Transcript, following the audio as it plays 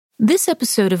This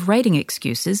episode of Writing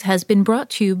Excuses has been brought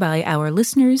to you by our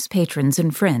listeners, patrons,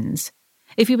 and friends.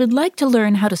 If you would like to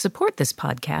learn how to support this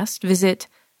podcast, visit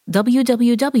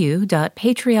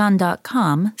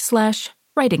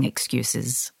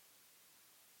www.patreon.com/writingexcuses.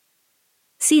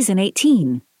 Season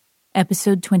 18,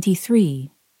 Episode 23.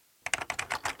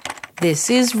 This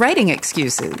is Writing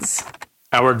Excuses.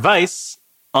 Our advice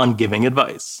on giving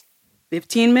advice.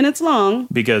 15 minutes long.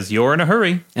 Because you're in a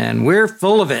hurry. And we're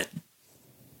full of it.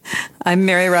 I'm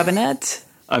Mary Robinette.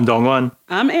 I'm Dongwon.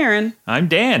 I'm Aaron. I'm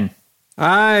Dan.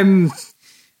 I'm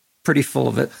pretty full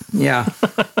of it. Yeah.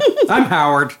 I'm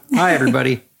Howard. Hi,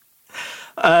 everybody.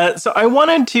 So I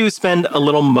wanted to spend a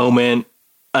little moment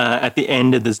at the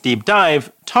end of this deep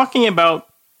dive talking about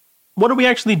what are we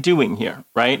actually doing here,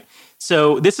 right?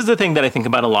 So this is a thing that I think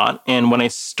about a lot. And when I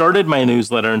started my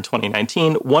newsletter in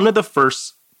 2019, one of the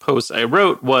first posts I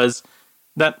wrote was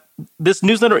that this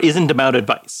newsletter isn't about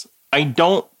advice. I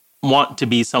don't want to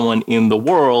be someone in the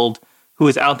world who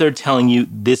is out there telling you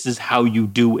this is how you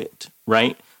do it,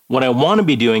 right? What I want to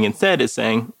be doing instead is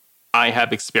saying, I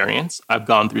have experience. I've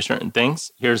gone through certain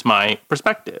things. Here's my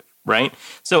perspective, right?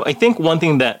 So I think one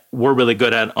thing that we're really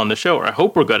good at on the show, or I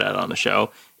hope we're good at on the show,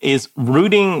 is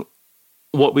rooting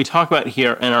what we talk about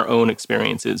here in our own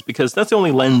experiences, because that's the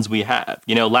only lens we have.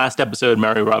 You know, last episode,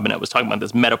 Mary Robinette was talking about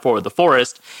this metaphor of the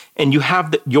forest, and you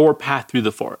have your path through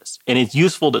the forest. And it's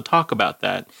useful to talk about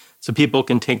that so people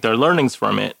can take their learnings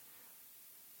from it.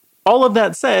 All of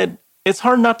that said, it's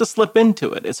hard not to slip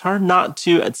into it. It's hard not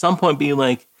to, at some point, be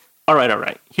like, all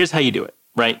right, here's how you do it,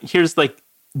 right? Here's like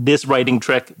this writing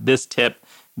trick, this tip,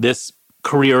 this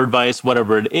career advice,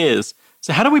 whatever it is.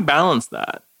 So how do we balance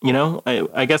that? You know,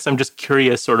 I guess I'm just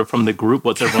curious sort of from the group,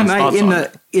 what's everyone's thoughts on.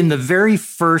 In the very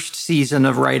first season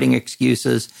of Writing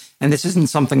Excuses, and this isn't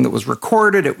something that was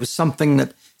recorded, it was something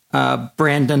that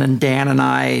Brandon and Dan and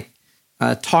I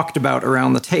talked about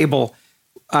around the table.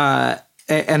 And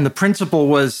the principle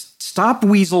was stop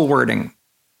weasel wording.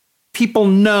 People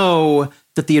know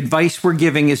that the advice we're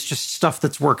giving is just stuff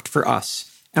that's worked for us.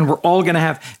 And we're all going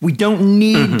to we don't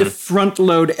need to front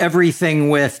load everything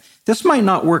with, this might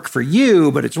not work for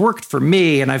you, but it's worked for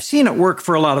me. And I've seen it work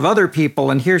for a lot of other people.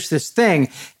 And here's this thing.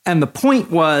 And the point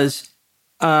was,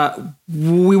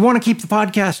 we want to keep the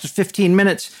podcast at 15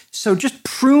 minutes. So just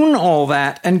prune all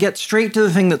that and get straight to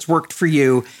the thing that's worked for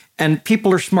you. And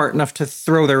people are smart enough to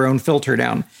throw their own filter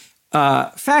down.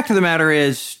 Fact of the matter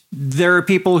is, there are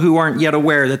people who aren't yet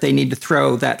aware that they need to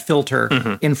throw that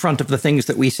filter in front of the things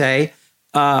that we say.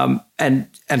 And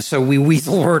so we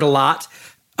weasel word a lot.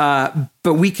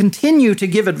 But we continue to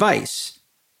give advice.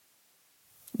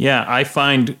 Yeah, I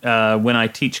find when I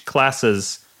teach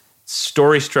classes,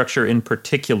 story structure in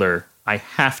particular, I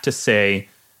have to say,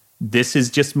 this is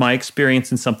just my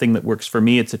experience and something that works for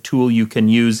me. It's a tool you can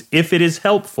use if it is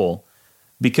helpful.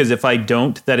 Because if I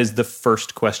don't, that is the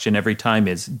first question every time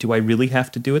is, do I really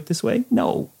have to do it this way?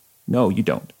 No, you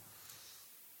don't.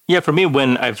 Yeah, for me,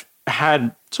 when I've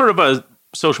had sort of a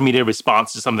social media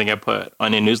response to something I put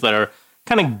on a newsletter,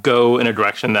 kind of go in a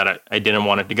direction that I didn't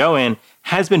want it to go in,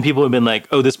 has been people who have been like,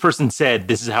 oh, this person said,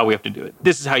 this is how we have to do it.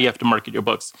 This is how you have to market your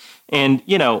books. And,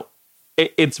 you know,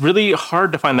 it's really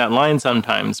hard to find that line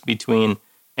sometimes between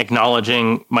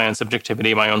acknowledging my own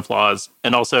subjectivity, my own flaws,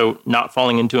 and also not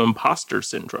falling into imposter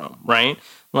syndrome, right?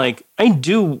 Like, I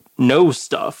do know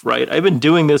stuff, right? I've been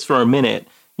doing this for a minute.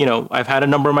 You know, I've had a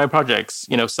number of my projects,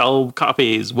 you know, sell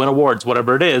copies, win awards,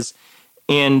 whatever it is.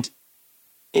 And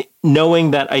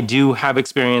knowing that I do have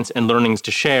experience and learnings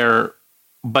to share,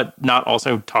 but not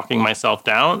also talking myself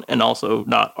down and also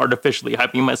not artificially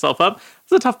hyping myself up,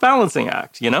 it's a tough balancing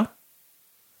act, you know?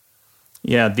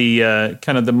 Yeah, the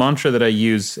kind of the mantra that I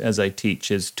use as I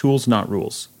teach is tools, not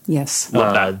rules. Yes.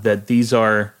 That these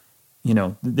are, you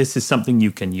know, this is something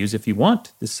you can use if you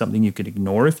want. This is something you can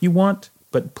ignore if you want.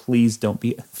 But please don't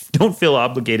feel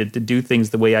obligated to do things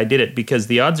the way I did it, because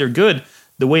the odds are good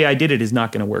the way I did it is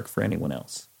not going to work for anyone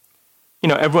else. You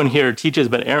know, everyone here teaches,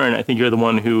 but Aaron, I think you're the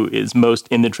one who is most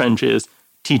in the trenches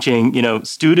teaching, you know,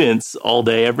 students all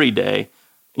day, every day.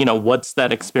 You know, what's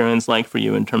that experience like for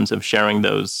you in terms of sharing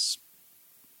those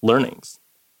learnings?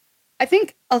 I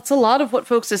think it's a lot of what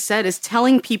folks have said is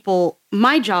telling people,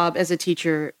 my job as a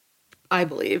teacher, I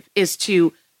believe, is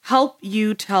to help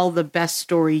you tell the best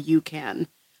story you can,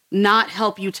 not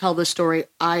help you tell the story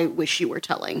I wish you were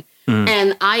telling.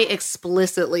 And I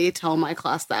explicitly tell my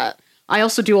class that. I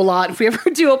also do a lot, if we ever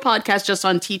do a podcast just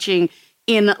on teaching,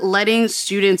 in letting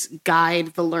students guide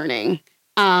the learning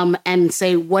and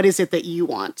say, what is it that you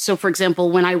want? So, for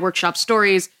example, when I workshop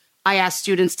stories, I ask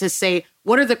students to say,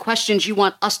 what are the questions you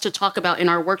want us to talk about in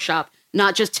our workshop?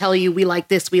 Not just tell you we like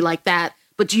this, we like that,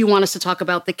 but do you want us to talk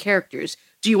about the characters?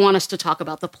 Do you want us to talk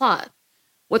about the plot?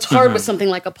 What's hard with something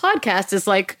like a podcast is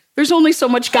like, there's only so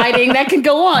much guiding that can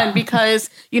go on because,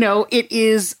 it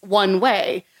is one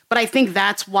way. But I think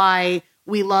that's why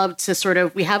we love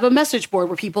to we have a message board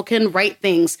where people can write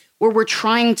things, where we're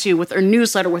trying to, with our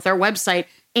newsletter, with our website,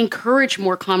 encourage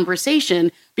more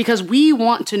conversation because we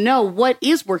want to know what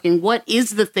is working, what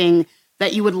is the thing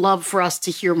that you would love for us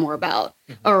to hear more about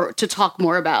or to talk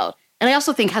more about. And I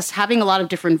also think having a lot of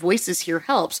different voices here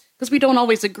helps because we don't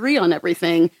always agree on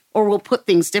everything or we'll put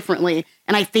things differently.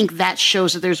 And I think that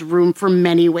shows that there's room for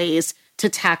many ways to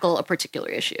tackle a particular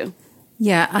issue.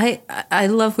 Yeah, I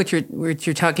love what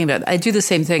you're talking about. I do the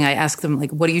same thing. I ask them, like,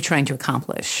 what are you trying to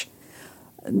accomplish?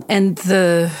 And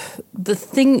the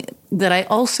thing that I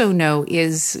also know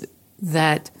is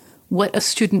that what a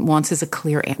student wants is a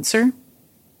clear answer.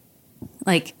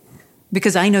 Like,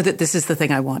 because I know that this is the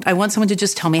thing I want. I want someone to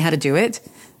just tell me how to do it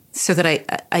so that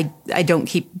I don't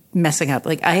keep messing up.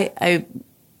 Like I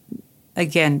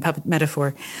again, puppet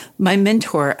metaphor, my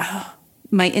mentor,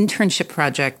 my internship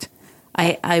project,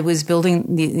 I was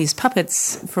building these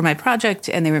puppets for my project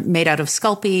and they were made out of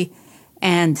Sculpey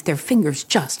and their fingers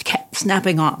just kept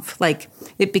snapping off. Like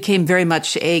it became very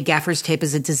much a gaffer's tape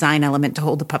as a design element to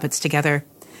hold the puppets together.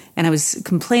 And I was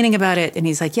complaining about it, and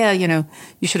he's like, yeah,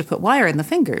 you should have put wire in the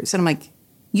fingers. And I'm like,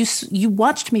 you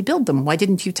watched me build them. Why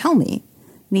didn't you tell me?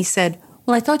 And he said,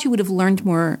 well, I thought you would have learned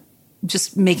more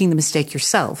just making the mistake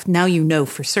yourself. Now you know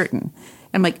for certain.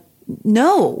 And I'm like,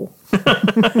 no.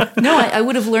 No, I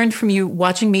would have learned from you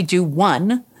watching me do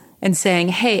one and saying,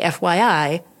 hey,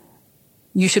 FYI,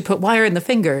 you should put wire in the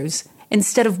fingers,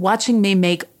 instead of watching me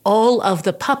make all of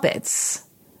the puppets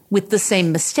with the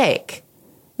same mistake.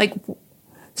 Like,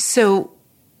 so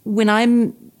when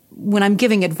I'm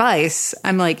giving advice,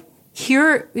 I'm like,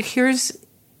 here's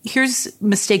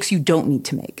mistakes you don't need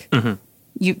to make. Mm-hmm.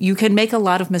 You can make a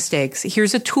lot of mistakes.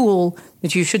 Here's a tool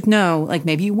that you should know. Like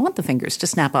maybe you want the fingers to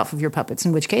snap off of your puppets,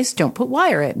 in which case don't put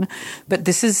wire in. But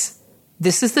this is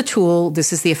the tool.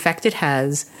 This is the effect it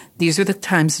has. These are the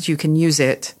times that you can use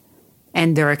it.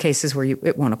 And there are cases where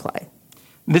it won't apply.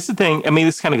 This is the thing. I mean,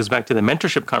 this kind of goes back to the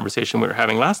mentorship conversation we were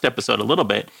having last episode a little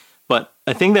bit. But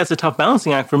I think that's a tough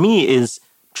balancing act for me is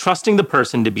trusting the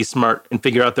person to be smart and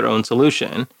figure out their own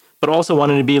solution, but also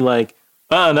wanting to be like,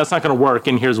 that's not going to work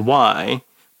and here's why.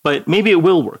 But maybe it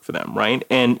will work for them, right?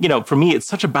 And, for me, it's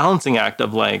such a balancing act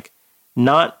of like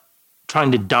not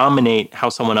trying to dominate how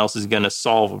someone else is going to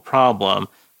solve a problem,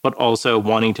 but also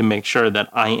wanting to make sure that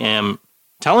I am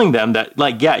telling them that,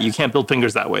 like, yeah, you can't build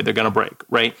fingers that way. They're going to break,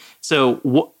 right?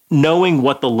 So knowing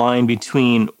what the line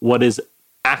between what is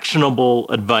actionable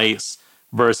advice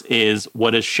versus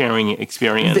what is sharing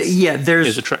experience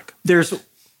is a trick. There's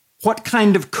what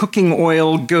kind of cooking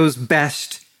oil goes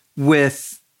best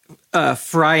with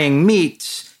frying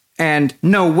meats, and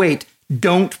no, wait,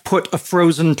 don't put a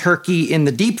frozen turkey in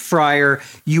the deep fryer.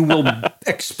 You will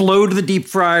explode the deep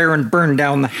fryer and burn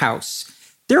down the house.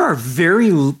 There are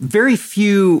very, very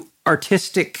few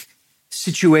artistic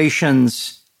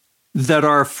situations that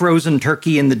are frozen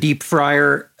turkey in the deep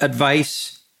fryer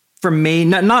advice from me.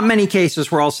 Not many cases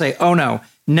where I'll say, oh no,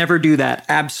 never do that.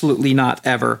 Absolutely not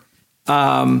ever.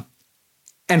 But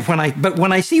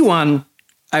when I see one,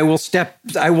 I will step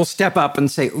up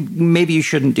and say, maybe you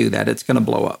shouldn't do that. It's going to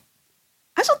blow up.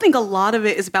 I also think a lot of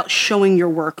it is about showing your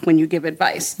work when you give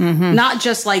advice, not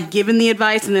just like giving the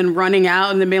advice and then running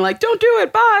out and then being like, don't do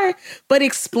it, bye, but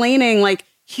explaining like,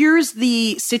 here's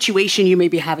the situation you may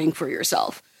be having for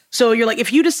yourself. So you're like,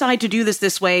 if you decide to do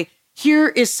this way, here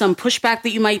is some pushback that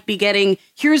you might be getting.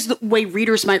 Here's the way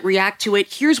readers might react to it.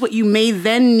 Here's what you may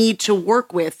then need to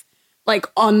work with, like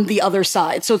on the other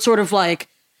side. So it's sort of like,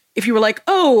 if you were like,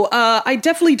 I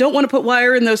definitely don't want to put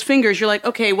wire in those fingers, you're like,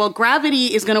 okay, well,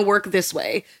 gravity is going to work this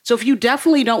way. So if you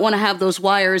definitely don't want to have those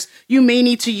wires, you may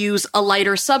need to use a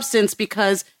lighter substance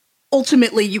because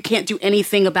ultimately you can't do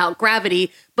anything about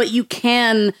gravity, but you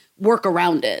can work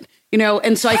around it,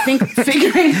 And so I think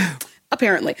figuring...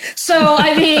 Apparently. So,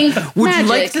 I mean, would you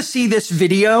like to see this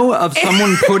video of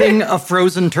someone putting a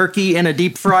frozen turkey in a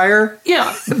deep fryer?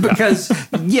 Yeah. Because,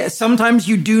 sometimes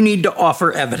you do need to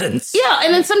offer evidence. Yeah,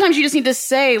 and then sometimes you just need to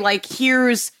say, like,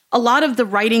 here's a lot of the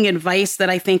writing advice that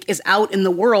I think is out in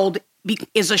the world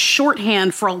is a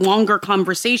shorthand for a longer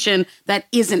conversation that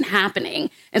isn't happening.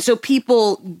 And so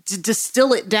people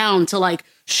distill it down to, like,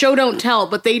 show, don't tell,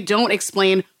 but they don't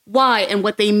explain why and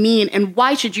what they mean and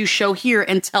why should you show here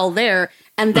and tell there.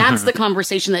 And that's the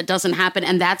conversation that doesn't happen.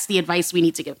 And that's the advice we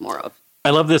need to give more of. I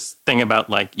love this thing about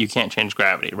like, you can't change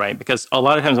gravity, right? Because a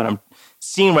lot of times when I'm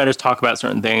seeing writers talk about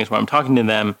certain things, when I'm talking to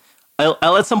them,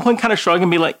 I'll at some point kind of shrug and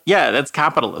be like, yeah, that's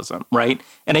capitalism, right?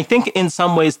 And I think in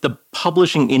some ways the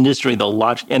publishing industry, the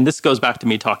logic, and this goes back to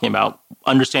me talking about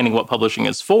understanding what publishing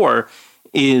is for,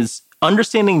 is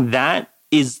understanding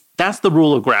that's the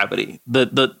rule of gravity.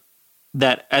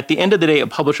 That at the end of the day, a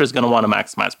publisher is going to want to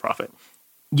maximize profit.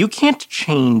 You can't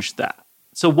change that.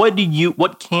 So what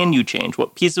can you change?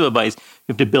 What piece of advice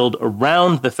you have to build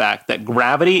around the fact that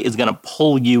gravity is going to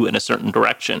pull you in a certain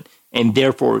direction, and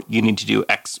therefore you need to do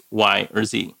X, Y, or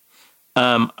Z.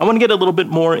 I want to get a little bit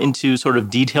more into sort of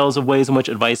details of ways in which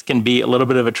advice can be a little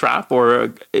bit of a trap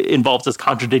or involves us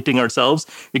contradicting ourselves.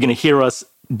 You're going to hear us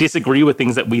disagree with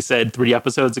things that we said 3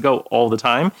 episodes ago all the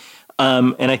time.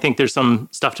 And I think there's some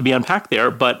stuff to be unpacked there,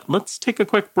 but let's take a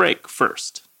quick break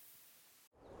first.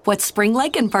 What's spring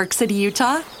like in Park City,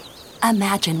 Utah?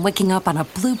 Imagine waking up on a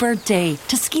bluebird day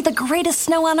to ski the greatest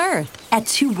snow on Earth at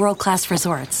 2 world-class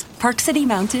resorts, Park City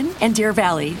Mountain and Deer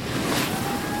Valley.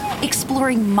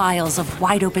 Exploring miles of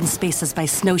wide-open spaces by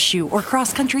snowshoe or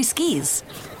cross-country skis.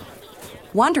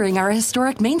 Wandering our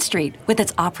historic Main Street with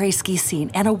its après-ski scene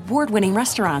and award-winning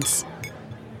restaurants.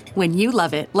 When you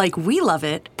love it like we love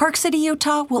it, Park City,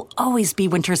 Utah will always be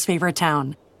winter's favorite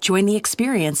town. Join the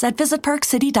experience at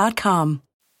visitparkcity.com.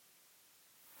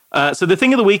 So the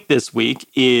thing of the week this week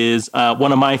is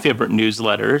one of my favorite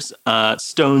newsletters,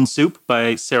 Stone Soup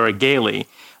by Sarah Gailey.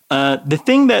 The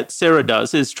thing that Sarah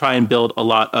does is try and build a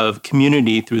lot of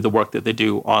community through the work that they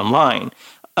do online.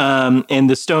 And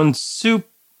the Stone Soup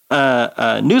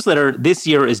newsletter this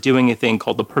year is doing a thing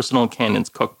called the Personal Canons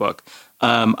Cookbook.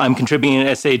 I'm contributing an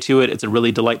essay to it. It's a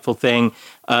really delightful thing.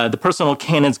 The Personal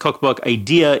Canons Cookbook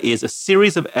idea is a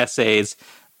series of essays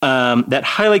that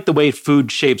highlight the way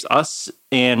food shapes us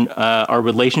and our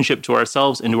relationship to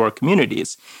ourselves and to our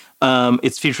communities.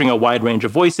 It's featuring a wide range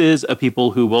of voices of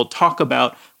people who will talk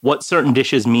about what certain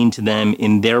dishes mean to them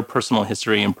in their personal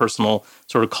history and personal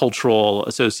sort of cultural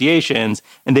associations,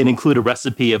 and then include a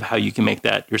recipe of how you can make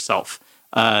that yourself.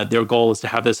 Their goal is to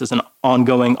have this as an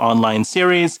ongoing online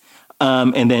series,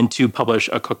 and then to publish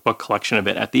a cookbook collection of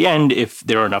it at the end if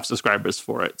there are enough subscribers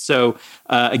for it. So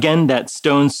again, that's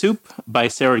Stone Soup by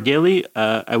Sarah Gailey.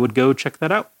 I would go check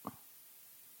that out.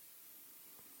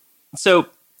 So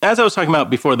as I was talking about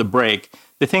before the break,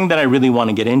 the thing that I really want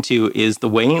to get into is the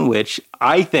way in which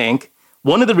I think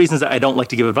one of the reasons that I don't like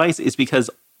to give advice is because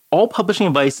all publishing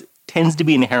advice tends to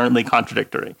be inherently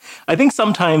contradictory. I think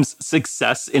sometimes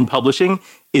success in publishing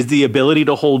is the ability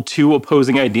to hold 2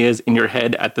 opposing ideas in your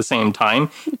head at the same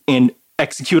time and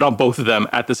execute on both of them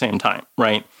at the same time,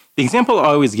 right? The example I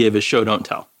always give is show, don't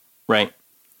tell, right?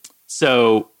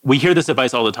 So we hear this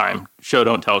advice all the time. Show,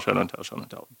 don't tell, show, don't tell, show, don't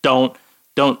tell.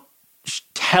 Don't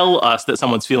tell us that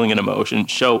someone's feeling an emotion.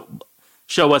 Show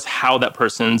us how that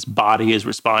person's body is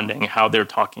responding, how they're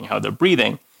talking, how they're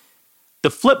breathing.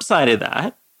 The flip side of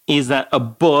that is that a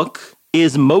book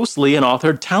is mostly an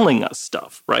author telling us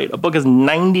stuff, right? A book is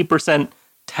 90%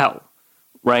 tell,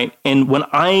 right? And when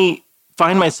I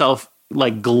find myself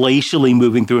like glacially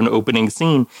moving through an opening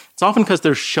scene, it's often because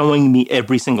they're showing me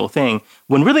every single thing,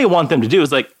 when really I want them to do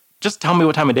is like, just tell me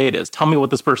what time of day it is. Tell me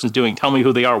what this person's doing. Tell me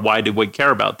who they are. Why do we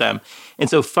care about them? And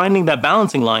so finding that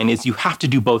balancing line is you have to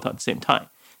do both at the same time.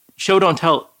 Show, don't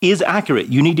tell is accurate.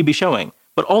 You need to be showing,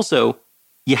 but also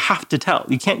you have to tell.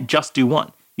 You can't just do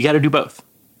one. You got to do both.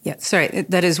 Yeah, sorry.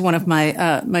 That is one of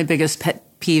my my biggest pet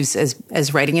peeves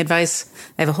as writing advice.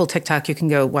 I have a whole TikTok. You can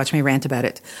go watch me rant about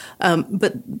it.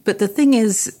 But the thing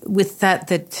is with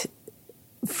that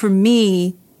for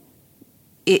me,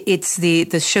 it's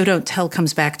the show don't tell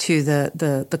comes back to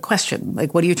the question,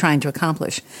 like what are you trying to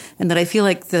accomplish? And that I feel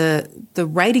like the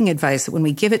writing advice that when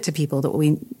we give it to people,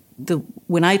 that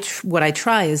what I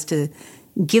try is to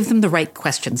give them the right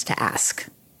questions to ask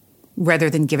rather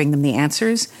than giving them the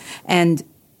answers. And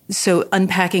so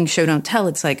unpacking show don't tell,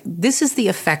 it's like this is the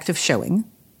effect of showing,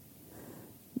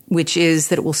 which is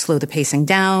that it will slow the pacing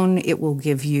down. It will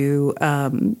give you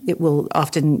it will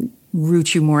often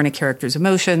root you more in a character's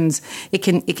emotions. It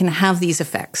can have these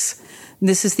effects.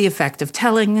 This is the effect of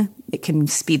telling. It can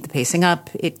speed the pacing up.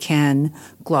 It can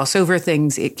gloss over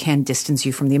things. It can distance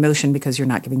you from the emotion because you're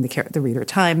not giving the reader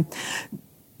time.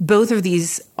 Both of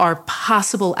these are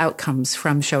possible outcomes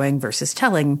from showing versus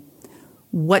telling.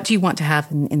 What do you want to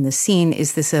happen in the scene?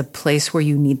 Is this a place where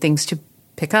you need things to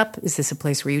pick up? Is this a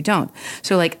place where you don't?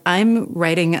 So like I'm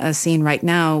writing a scene right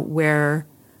now where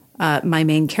my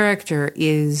main character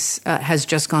has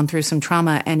just gone through some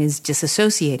trauma and is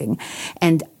disassociating.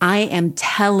 And I am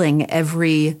telling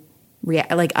I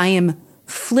am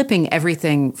flipping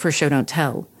everything for show, don't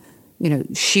tell. You know,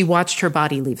 she watched her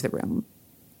body leave the room.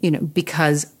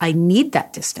 because I need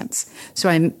that distance. So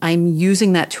I'm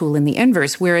using that tool in the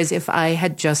inverse. Whereas if I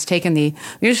had just taken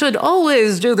you should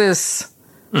always do this,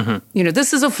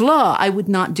 this is a flaw, I would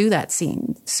not do that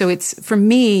scene. So it's, for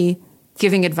me,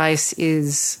 giving advice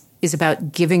is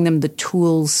about giving them the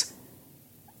tools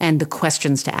and the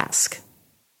questions to ask.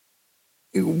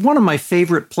 One of my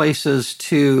favorite places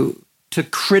to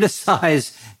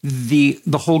criticize the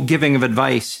whole giving of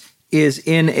advice is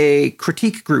in a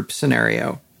critique group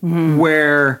scenario,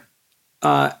 where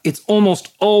it's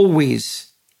almost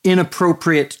always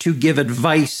inappropriate to give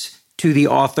advice to the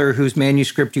author whose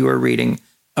manuscript you are reading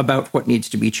about what needs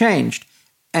to be changed.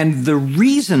 And the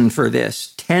reason for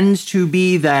this tends to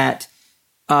be that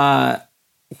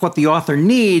what the author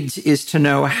needs is to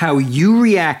know how you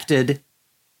reacted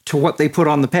to what they put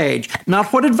on the page,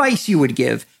 not what advice you would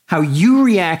give, how you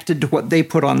reacted to what they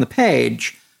put on the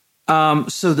page,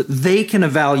 so that they can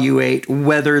evaluate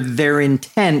whether their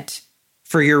intent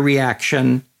for your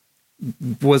reaction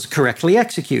was correctly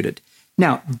executed.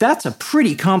 Now, that's a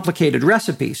pretty complicated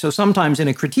recipe. So sometimes in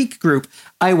a critique group,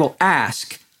 I will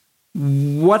ask,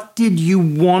 what did you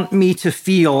want me to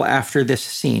feel after this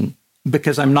scene?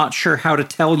 Because I'm not sure how to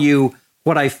tell you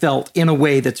what I felt in a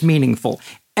way that's meaningful.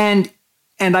 And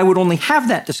I would only have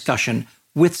that discussion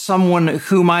with someone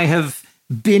whom I have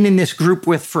been in this group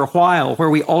with for a while, where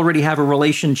we already have a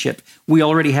relationship, we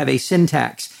already have a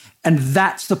syntax. And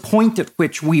that's the point at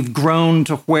which we've grown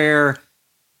to where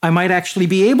I might actually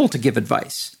be able to give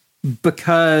advice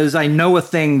because I know a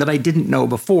thing that I didn't know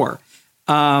before.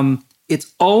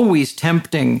 It's always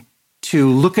tempting to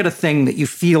look at a thing that you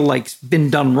feel like's been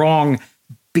done wrong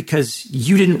because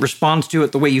you didn't respond to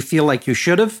it the way you feel like you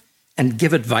should have and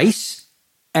give advice.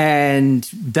 And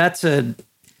that's an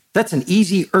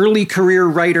easy early career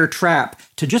writer trap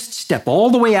to just step all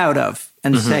the way out of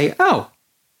and say,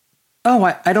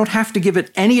 I don't have to give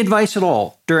it any advice at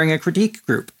all during a critique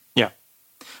group. Yeah.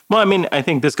 Well, I mean, I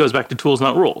think this goes back to tools,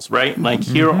 not rules, right? Like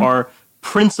here are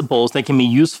principles that can be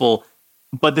useful.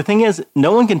 But the thing is,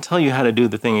 no one can tell you how to do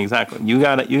the thing exactly. You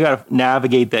gotta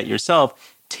navigate that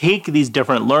yourself, take these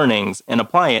different learnings and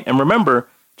apply it. And remember,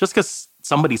 just because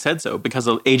somebody said so, because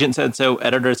an agent said so,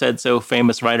 editor said so,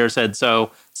 famous writer said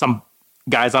so, some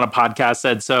guys on a podcast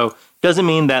said so, doesn't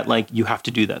mean that like you have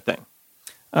to do that thing.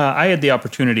 I had the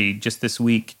opportunity just this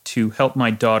week to help my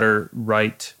daughter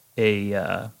write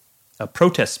a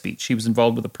protest speech. She was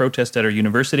involved with a protest at her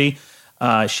university.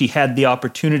 She had the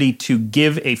opportunity to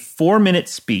give a 4-minute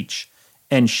speech,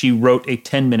 and she wrote a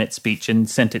 10-minute speech and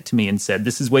sent it to me and said,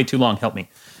 "This is way too long, help me."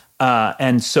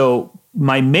 And so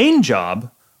my main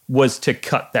job was to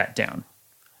cut that down,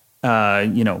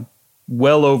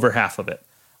 well over half of it.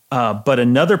 But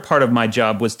another part of my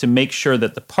job was to make sure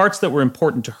that the parts that were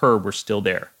important to her were still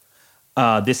there.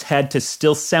 This had to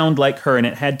still sound like her, and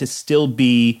it had to still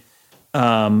be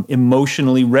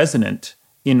emotionally resonant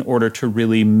in order to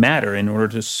really matter, in order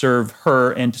to serve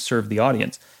her and to serve the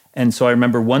audience. And so I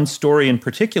remember one story in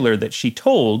particular that she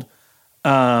told,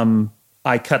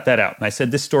 I cut that out. And I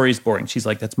said, "This story is boring." She's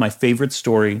like, "That's my favorite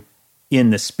story in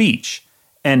the speech."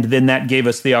 And then that gave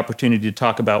us the opportunity to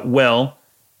talk about, well,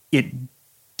 it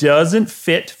doesn't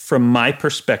fit from my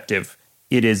perspective.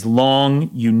 It is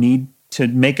long. You need to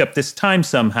make up this time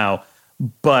somehow.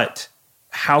 But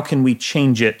how can we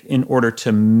change it in order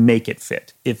to make it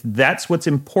fit? If that's what's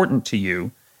important to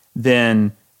you,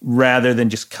 then rather than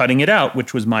just cutting it out,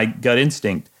 which was my gut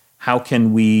instinct, how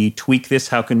can we tweak this?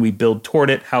 How can we build toward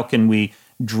it? How can we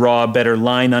draw a better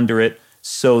line under it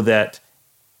so that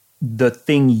the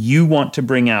thing you want to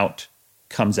bring out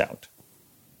comes out?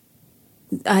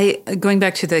 Going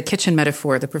back to the kitchen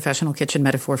metaphor, the professional kitchen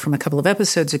metaphor from a couple of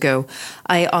episodes ago,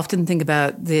 I often think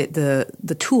about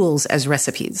the tools as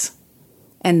recipes.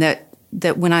 And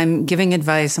that when I'm giving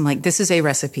advice, I'm like, this is a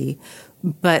recipe.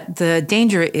 But the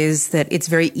danger is that it's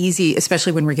very easy,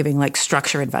 especially when we're giving like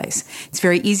structure advice. It's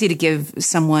very easy to give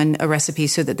someone a recipe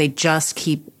so that they just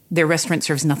keep, their restaurant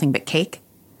serves nothing but cake.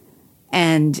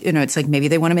 And, it's like maybe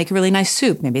they want to make a really nice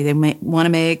soup. Maybe they might want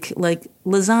to make like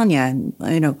lasagna.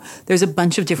 And, there's a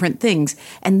bunch of different things.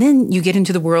 And then you get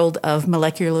into the world of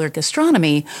molecular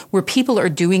gastronomy where people are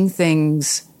doing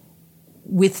things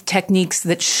with techniques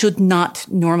that should not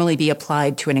normally be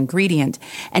applied to an ingredient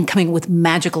and coming with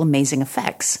magical, amazing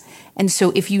effects. And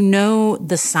so if you know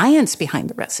the science behind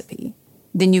the recipe,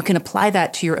 then you can apply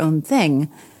that to your own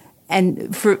thing.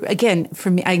 And for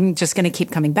me, I'm just going to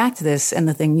keep coming back to this and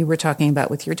the thing you were talking about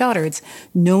with your daughter. It's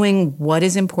knowing what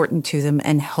is important to them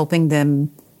and helping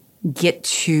them get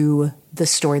to the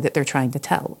story that they're trying to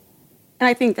tell. And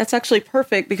I think that's actually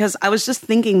perfect because I was just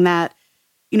thinking that,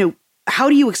 how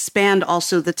do you expand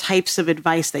also the types of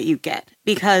advice that you get?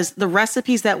 Because the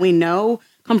recipes that we know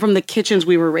come from the kitchens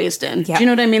we were raised in. Yeah. Do you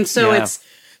know what I mean? So Yeah.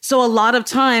 so a lot of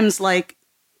times, like,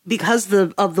 because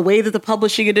of the way that the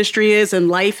publishing industry is and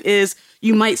life is,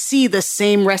 you might see the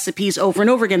same recipes over and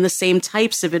over again, the same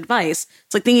types of advice.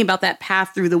 It's like thinking about that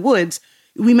path through the woods.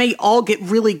 We may all get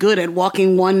really good at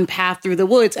walking one path through the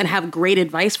woods and have great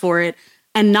advice for it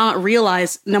and not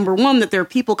realize, number one, that there are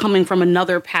people coming from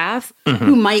another path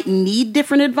who might need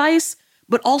different advice,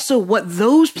 but also what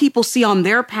those people see on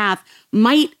their path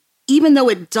might, even though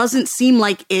it doesn't seem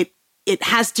like it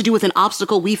has to do with an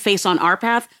obstacle we face on our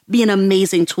path, be an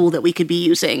amazing tool that we could be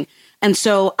using. And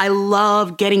so I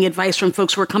love getting advice from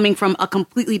folks who are coming from a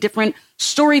completely different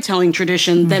storytelling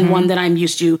tradition than one that I'm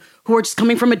used to, who are just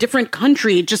coming from a different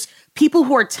country, just people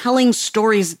who are telling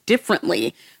stories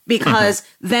differently, because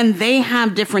then they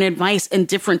have different advice and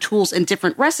different tools and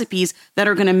different recipes that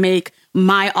are going to make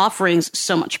my offerings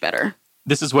so much better.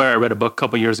 This is where I read a book a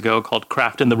couple years ago called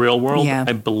Craft in the Real World. Yeah.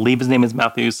 I believe his name is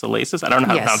Matthew Salasis. I don't know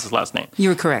how to Yes. pronounce his last name.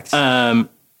 You're correct.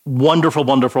 Wonderful,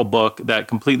 wonderful book that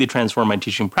completely transformed my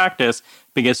teaching practice,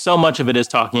 because so much of it is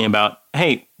talking about,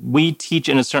 hey, we teach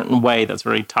in a certain way that's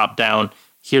very top down.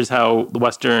 Here's how the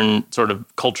Western sort of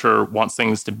culture wants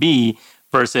things to be,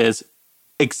 versus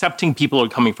accepting people are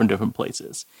coming from different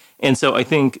places. And so I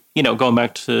think, going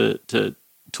back to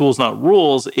tools, not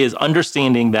rules, is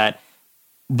understanding that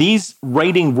these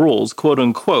writing rules, quote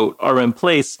unquote, are in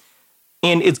place.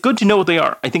 And it's good to know what they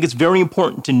are. I think it's very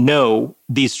important to know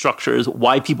these structures,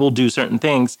 why people do certain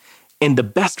things. And the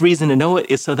best reason to know it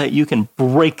is so that you can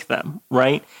break them,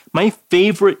 right? My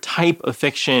favorite type of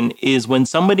fiction is when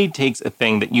somebody takes a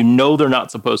thing that you know they're not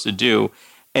supposed to do,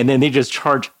 and then they just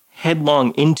charge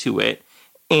headlong into it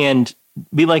and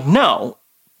be like, no,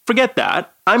 forget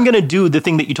that. I'm going to do the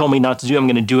thing that you told me not to do. I'm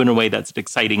going to do it in a way that's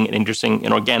exciting and interesting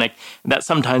and organic. And that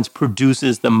sometimes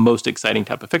produces the most exciting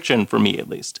type of fiction, for me at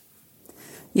least.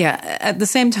 Yeah. At the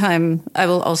same time, I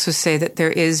will also say that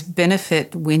there is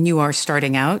benefit when you are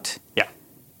starting out Yeah.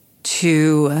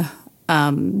 to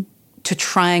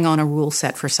trying on a rule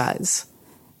set for size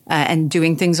and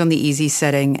doing things on the easy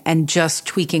setting and just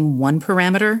tweaking one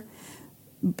parameter.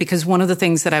 Because one of the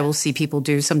things that I will see people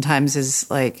do sometimes is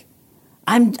like,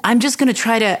 I'm going to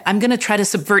try to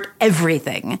subvert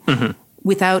everything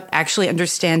without actually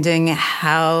understanding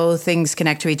how things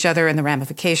connect to each other and the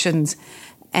ramifications.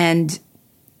 And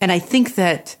I think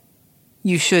that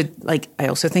you should, I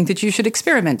also think that you should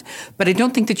experiment, but I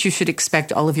don't think that you should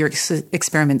expect all of your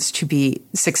experiments to be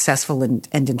successful and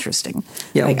interesting.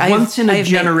 Yeah, once in a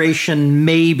generation,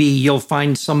 maybe you'll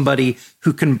find somebody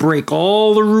who can break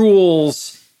all the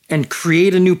rules and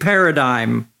create a new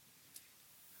paradigm.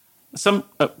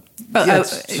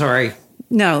 Sorry.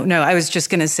 No, I was just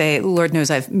going to say, Lord knows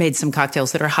I've made some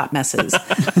cocktails that are hot messes.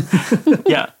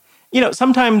 Yeah.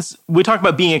 Sometimes we talk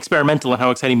about being experimental and how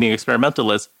exciting being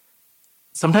experimental is.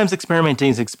 Sometimes experimenting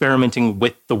is experimenting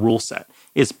with the rule set,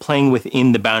 is playing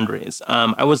within the boundaries.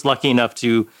 I was lucky enough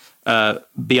to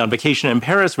be on vacation in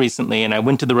Paris recently, and I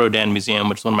went to the Rodin Museum,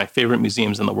 which is one of my favorite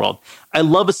museums in the world. I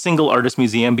love a single artist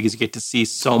museum because you get to see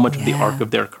so much of the arc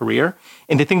of their career.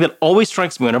 And the thing that always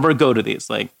strikes me whenever I go to these,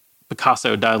 like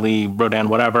Picasso, Dali, Rodin,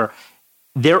 whatever,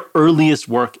 their earliest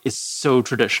work is so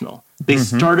traditional. They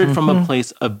started from a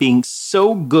place of being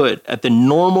so good at the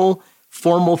normal,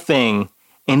 formal thing,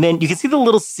 and then you can see the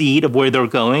little seed of where they're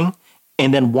going,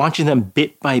 and then watching them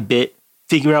bit by bit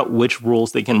figure out which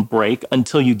rules they can break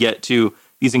until you get to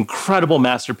these incredible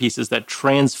masterpieces that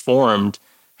transformed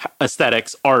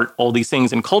aesthetics, art, all these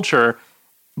things in culture.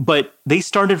 But they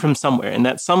started from somewhere, and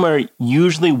that somewhere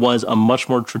usually was a much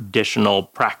more traditional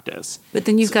practice. But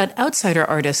then you've got outsider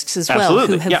artists as well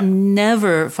Absolutely, who have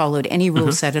never followed any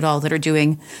rule set at all, that are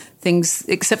doing things,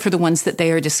 except for the ones that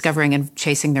they are discovering and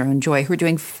chasing their own joy, who are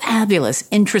doing fabulous,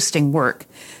 interesting work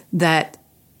that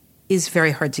is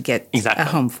very hard to get a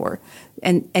home for.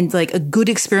 And like a good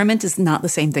experiment is not the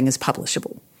same thing as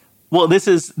publishable. Well, this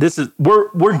is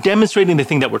we're demonstrating the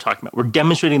thing that we're talking about. We're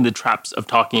demonstrating the traps of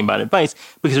talking about advice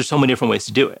because there's so many different ways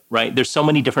to do it, right? There's so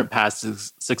many different paths to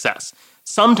success.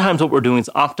 Sometimes what we're doing is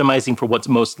optimizing for what's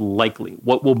most likely,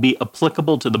 what will be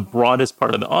applicable to the broadest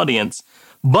part of the audience.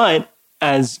 But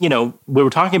as we were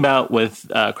talking about with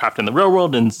Craft in the Real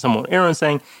World, and someone Aaron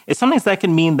saying, it's sometimes that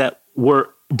can mean that we're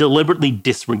deliberately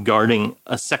disregarding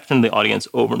a section of the audience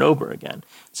over and over again.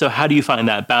 So how do you find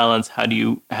that balance? How do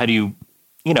you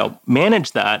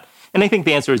manage that? And I think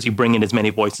the answer is you bring in as many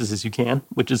voices as you can,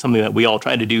 which is something that we all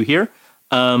try to do here.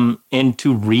 And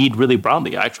to read really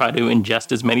broadly. I try to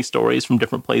ingest as many stories from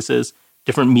different places,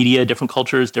 different media, different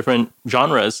cultures, different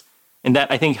genres. And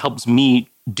that, I think, helps me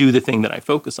do the thing that I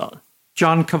focus on.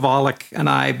 John Kovalik and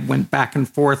I went back and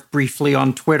forth briefly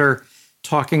on Twitter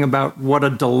talking about what a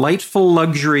delightful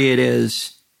luxury it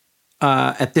is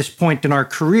at this point in our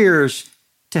careers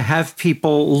to have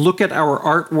people look at our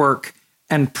artwork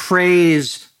and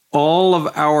praise all of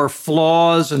our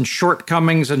flaws and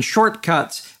shortcomings and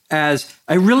shortcuts as,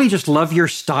 I really just love your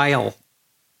style.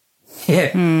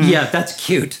 Yeah, that's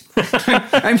cute.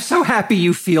 I'm so happy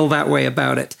you feel that way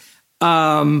about it.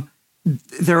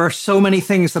 There are so many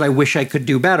things that I wish I could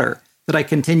do better, that I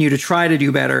continue to try to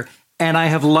do better. And I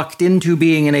have lucked into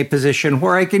being in a position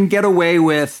where I can get away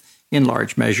with, in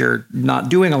large measure, not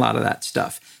doing a lot of that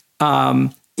stuff.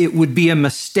 It would be a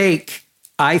mistake,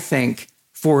 I think,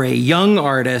 for a young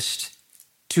artist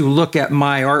to look at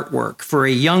my artwork, for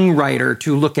a young writer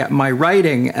to look at my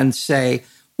writing and say,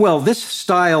 well, this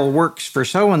style works for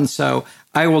so-and-so,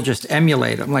 I will just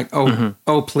emulate it. I'm like,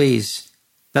 oh, please.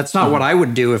 That's not what I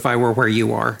would do if I were where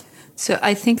you are. So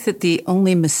I think that the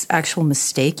only actual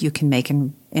mistake you can make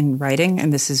in writing,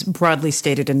 and this is broadly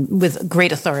stated and with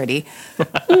great authority,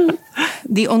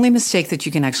 the only mistake that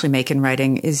you can actually make in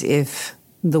writing is if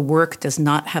the work does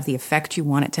not have the effect you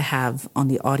want it to have on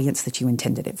the audience that you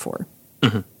intended it for.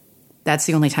 That's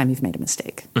the only time you've made a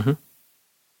mistake.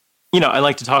 You know, I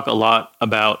like to talk a lot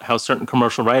about how certain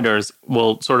commercial writers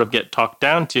will sort of get talked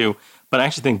down to, but I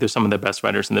actually think they're some of the best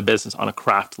writers in the business on a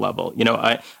craft level. You know,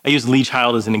 I use Lee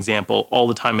Child as an example all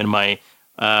the time in my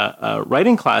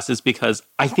writing classes because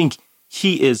I think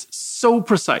he is so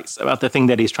precise about the thing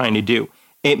that he's trying to do.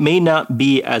 It may not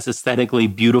be as aesthetically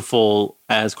beautiful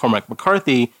as Cormac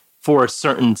McCarthy for a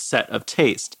certain set of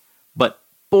taste, but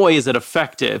boy, is it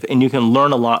effective. And you can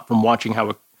learn a lot from watching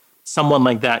how someone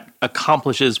like that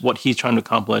accomplishes what he's trying to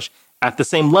accomplish at the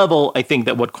same level, I think,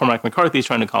 that what Cormac McCarthy is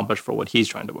trying to accomplish for what he's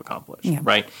trying to accomplish,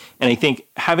 right? And I think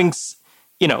having,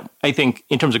 you know, I think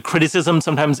in terms of criticism,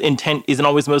 sometimes intent isn't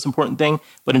always the most important thing,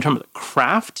 but in terms of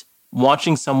craft,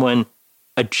 watching someone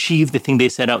achieve the thing they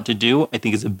set out to do, I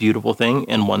think is a beautiful thing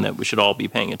and one that we should all be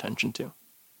paying attention to.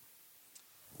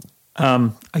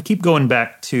 I keep going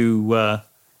back to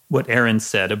what Aaron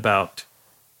said about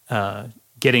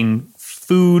getting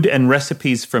food and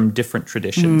recipes from different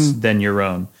traditions than your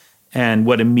own. And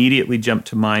what immediately jumped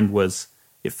to mind was,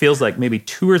 it feels like maybe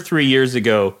 2 or 3 years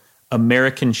ago,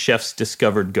 American chefs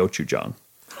discovered gochujang.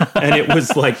 And it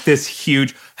was like this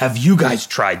huge, have you guys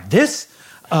tried this?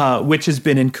 Which has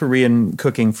been in Korean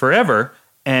cooking forever.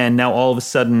 And now all of a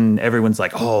sudden, everyone's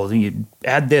like, oh, you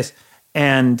add this.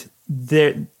 And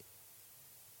that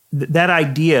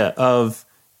idea of,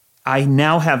 I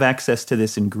now have access to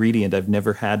this ingredient I've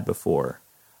never had before.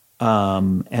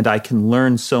 And I can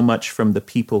learn so much from the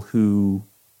people who,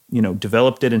 you know,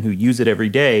 developed it and who use it every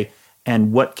day.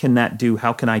 And what can that do?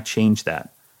 How can I change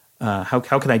that? How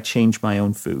can I change my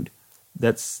own food?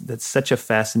 That's such a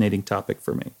fascinating topic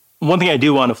for me. One thing I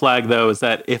do want to flag, though, is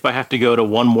that if I have to go to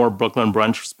one more Brooklyn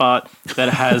brunch spot that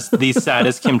has the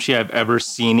saddest kimchi I've ever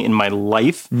seen in my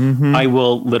life, I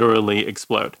will literally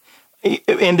explode.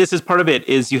 And this is part of it,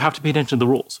 is you have to pay attention to the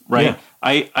rules, right?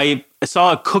 Yeah. I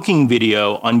saw a cooking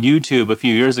video on YouTube a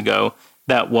few years ago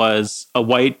that was a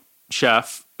white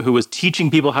chef who was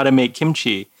teaching people how to make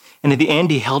kimchi. And at the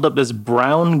end, he held up this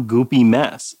brown, goopy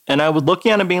mess. And I was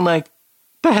looking at it being like,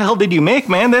 the hell did you make,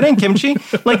 man? That ain't kimchi.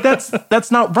 Like, that's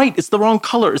not right. It's the wrong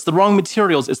color. It's the wrong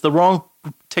materials. It's the wrong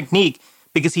technique,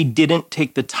 because he didn't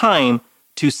take the time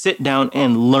to sit down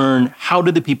and learn how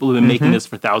do the people who have been making this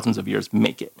for thousands of years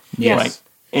make it, right?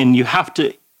 And you have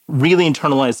to really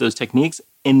internalize those techniques,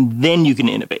 and then you can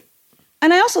innovate.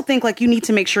 And I also think, like, you need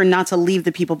to make sure not to leave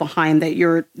the people behind that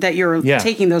you're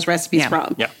taking those recipes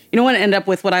from. Yeah. You don't want to end up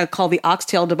with what I call the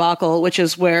oxtail debacle, which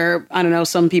is where, I don't know,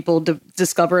 some people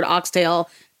discovered oxtail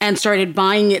and started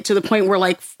buying it to the point where,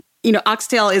 like, you know,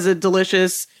 oxtail is a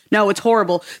delicious... No, it's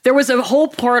horrible. There was a whole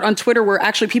part on Twitter where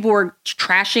actually people were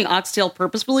trashing oxtail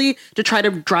purposefully to try to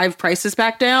drive prices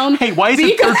back down. Hey, why is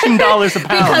it $13 a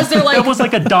pound? Because they're like, that was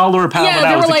like $1 a pound when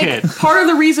I was a kid. Part of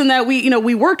the reason that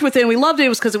we worked with it and we loved it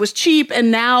was because it was cheap, and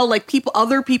now like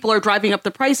other people are driving up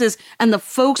the prices, and the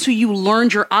folks who you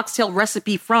learned your oxtail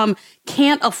recipe from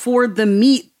can't afford the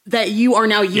meat that you are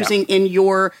now using in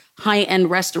your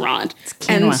high-end restaurant.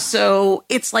 And so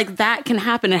it's like that can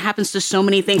happen. It happens to so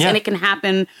many things, and it can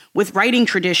happen with writing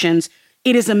traditions.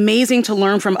 It is amazing to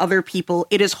learn from other people.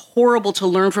 It is horrible to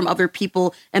learn from other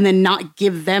people and then not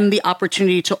give them the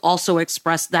opportunity to also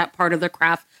express that part of the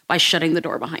craft by shutting the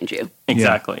door behind you.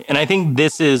 Exactly. Yeah. And I think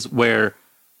this is where,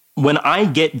 when I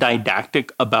get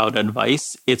didactic about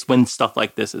advice, it's when stuff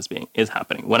like this is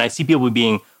happening. When I see people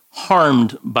being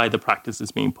harmed by the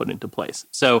practices being put into place.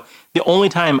 So the only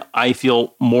time I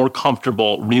feel more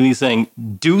comfortable really saying,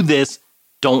 do this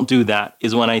don't do that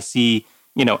is when I see,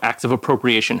 acts of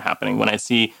appropriation happening, when I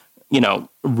see,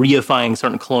 reifying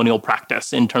certain colonial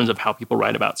practice in terms of how people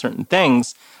write about certain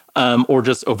things, or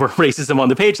just over racism on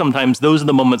the page. Sometimes those are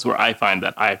the moments where I find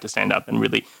that I have to stand up and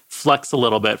really flex a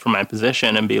little bit from my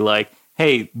position and be like,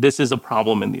 hey, this is a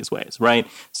problem in these ways, right?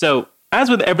 So as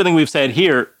with everything we've said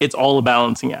here, it's all a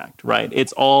balancing act, right?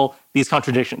 It's all these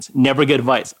contradictions. Never give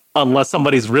advice unless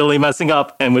somebody's really messing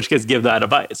up, in which case give that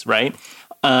advice, right?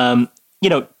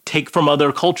 Take from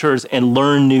other cultures and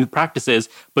learn new practices,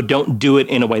 but don't do it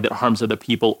in a way that harms other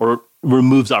people or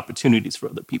removes opportunities for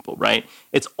other people, right?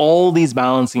 It's all these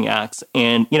balancing acts.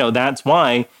 And, that's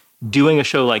why doing a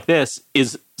show like this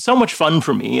is so much fun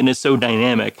for me and is so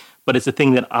dynamic, but it's a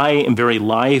thing that I am very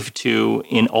live to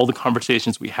in all the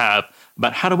conversations we have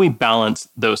about how do we balance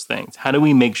those things? How do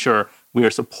we make sure we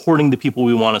are supporting the people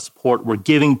we want to support? We're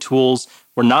giving tools,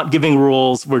 we're not giving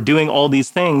rules, we're doing all these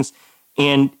things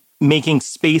and making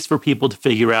space for people to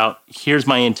figure out, here's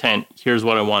my intent, here's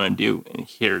what I want to do, and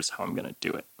here's how I'm going to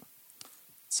do it.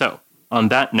 So, on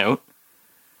that note,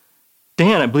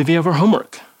 Dan, I believe you have our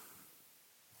homework.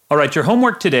 All right, your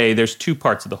homework today, there's two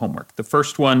parts of the homework. The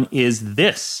first one is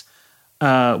this.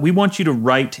 We want you to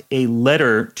write a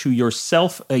letter to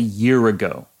yourself a year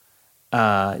ago,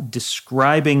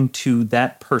 describing to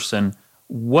that person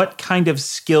what kind of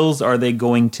skills are they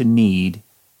going to need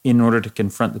in order to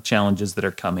confront the challenges that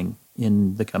are coming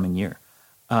in the coming year.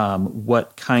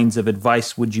 What kinds of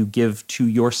advice would you give to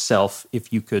yourself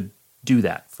if you could do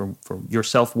that for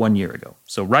yourself 1 year ago?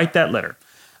 So write that letter.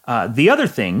 The other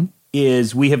thing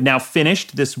is we have now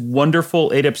finished this wonderful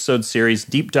 8-episode series,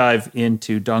 deep dive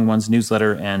into Dongwon's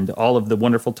newsletter and all of the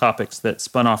wonderful topics that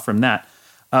spun off from that.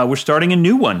 We're starting a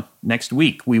new one next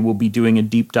week. We will be doing a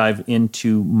deep dive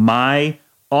into my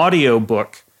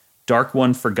audiobook, Dark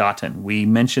One Forgotten. We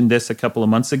mentioned this a couple of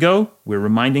months ago. We're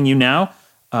reminding you now.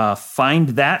 Find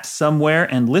that somewhere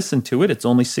and listen to it. It's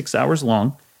only 6 hours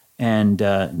long.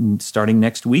 And starting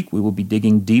next week, we will be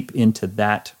digging deep into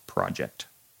that project.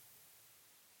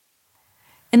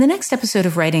 In the next episode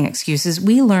of Writing Excuses,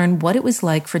 we learn what it was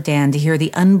like for Dan to hear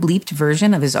the unbleeped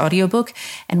version of his audiobook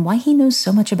and why he knows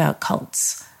so much about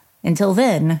cults. Until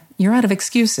then, you're out of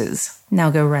excuses. Now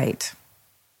go write.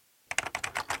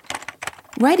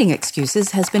 Writing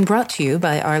Excuses has been brought to you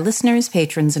by our listeners,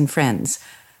 patrons, and friends.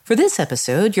 For this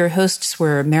episode, your hosts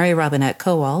were Mary Robinette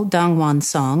Kowal, Dongwon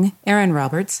Song, Aaron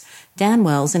Roberts, Dan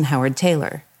Wells, and Howard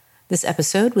Taylor. This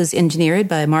episode was engineered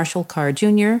by Marshall Carr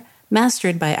Jr.,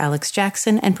 mastered by Alex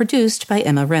Jackson, and produced by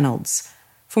Emma Reynolds.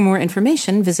 For more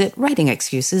information, visit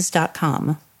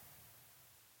writingexcuses.com.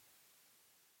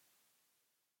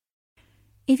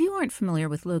 If you aren't familiar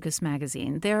with Locus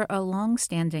Magazine, they're a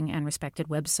long-standing and respected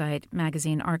website,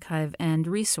 magazine archive, and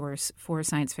resource for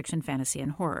science fiction, fantasy,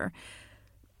 and horror.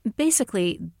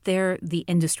 Basically, they're the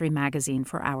industry magazine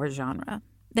for our genre.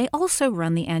 They also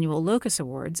run the annual Locus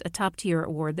Awards, a top-tier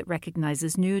award that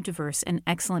recognizes new, diverse, and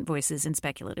excellent voices in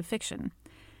speculative fiction.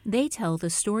 They tell the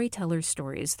storyteller's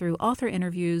stories through author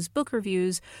interviews, book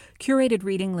reviews, curated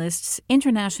reading lists,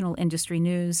 international industry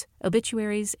news,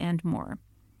 obituaries, and more.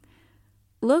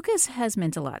 Locus has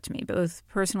meant a lot to me, both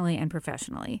personally and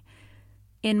professionally.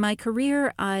 In my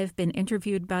career, I've been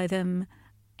interviewed by them,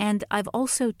 and I've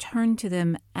also turned to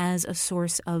them as a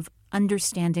source of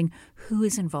understanding who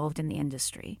is involved in the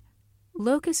industry.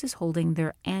 Locus is holding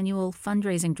their annual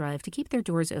fundraising drive to keep their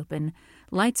doors open,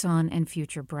 lights on, and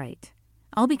future bright.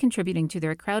 I'll be contributing to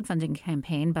their crowdfunding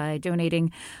campaign by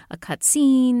donating a cut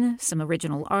scene, some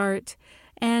original art,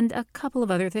 and a couple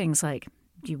of other things like,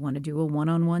 do you want to do a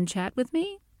one-on-one chat with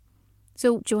me?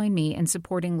 So join me in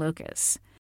supporting Locus.